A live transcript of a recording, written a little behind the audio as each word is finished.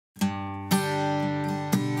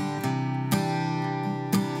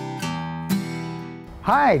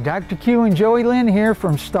Hi, Dr. Q and Joey Lynn here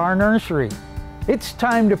from Star Nursery. It's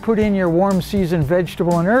time to put in your warm season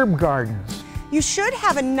vegetable and herb gardens. You should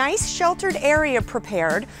have a nice sheltered area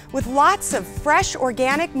prepared with lots of fresh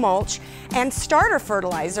organic mulch and starter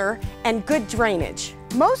fertilizer and good drainage.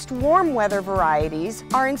 Most warm weather varieties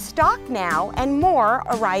are in stock now and more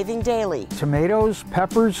arriving daily. Tomatoes,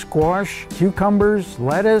 peppers, squash, cucumbers,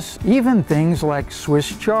 lettuce, even things like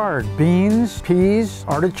Swiss chard, beans, peas,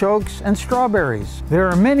 artichokes, and strawberries. There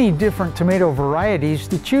are many different tomato varieties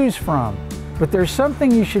to choose from, but there's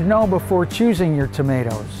something you should know before choosing your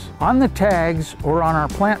tomatoes. On the tags or on our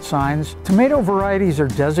plant signs, tomato varieties are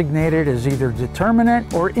designated as either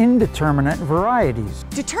determinate or indeterminate varieties.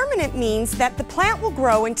 Determinate means that the plant will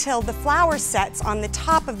grow until the flower sets on the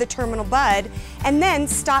top of the terminal bud and then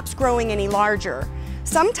stops growing any larger.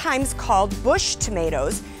 Sometimes called bush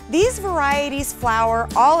tomatoes, these varieties flower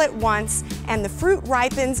all at once and the fruit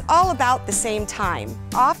ripens all about the same time.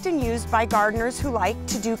 Often used by gardeners who like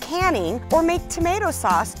to do canning or make tomato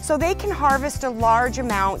sauce so they can harvest a large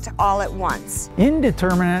amount all at once.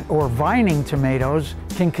 Indeterminate or vining tomatoes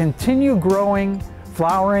can continue growing,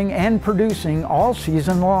 flowering, and producing all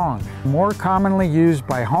season long. More commonly used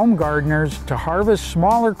by home gardeners to harvest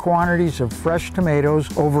smaller quantities of fresh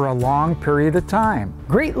tomatoes over a long period of time.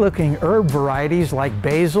 Great looking herb varieties like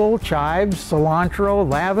basil, chives, cilantro,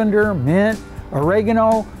 lavender, mint,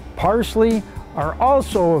 oregano, parsley are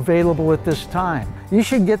also available at this time. You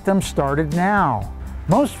should get them started now.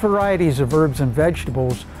 Most varieties of herbs and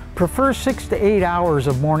vegetables prefer 6 to 8 hours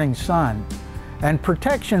of morning sun and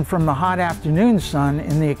protection from the hot afternoon sun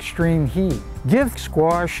in the extreme heat. Give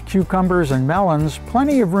squash, cucumbers, and melons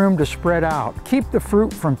plenty of room to spread out. Keep the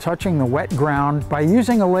fruit from touching the wet ground by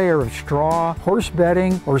using a layer of straw, horse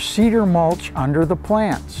bedding, or cedar mulch under the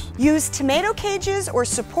plants. Use tomato cages or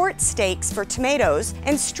support stakes for tomatoes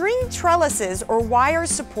and string trellises or wire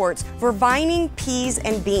supports for vining peas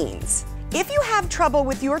and beans. If you have trouble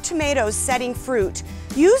with your tomatoes setting fruit,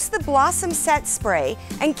 use the Blossom Set Spray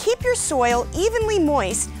and keep your soil evenly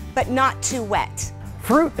moist but not too wet.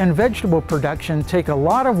 Fruit and vegetable production take a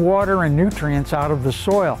lot of water and nutrients out of the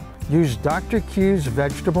soil. Use Dr. Q's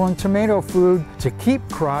vegetable and tomato food to keep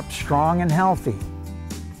crops strong and healthy.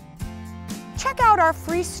 Check out our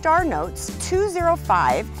free Star Notes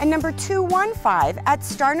 205 and number 215 at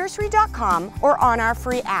starnursery.com or on our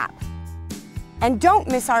free app. And don't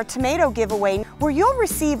miss our tomato giveaway where you'll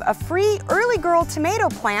receive a free Early Girl tomato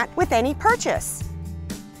plant with any purchase.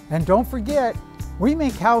 And don't forget, we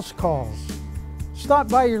make house calls. Stop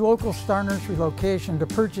by your local Star Nursery location to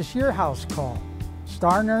purchase your house call.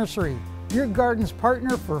 Star Nursery, your garden's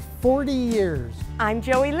partner for 40 years. I'm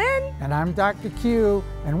Joey Lynn. And I'm Dr. Q,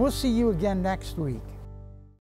 and we'll see you again next week.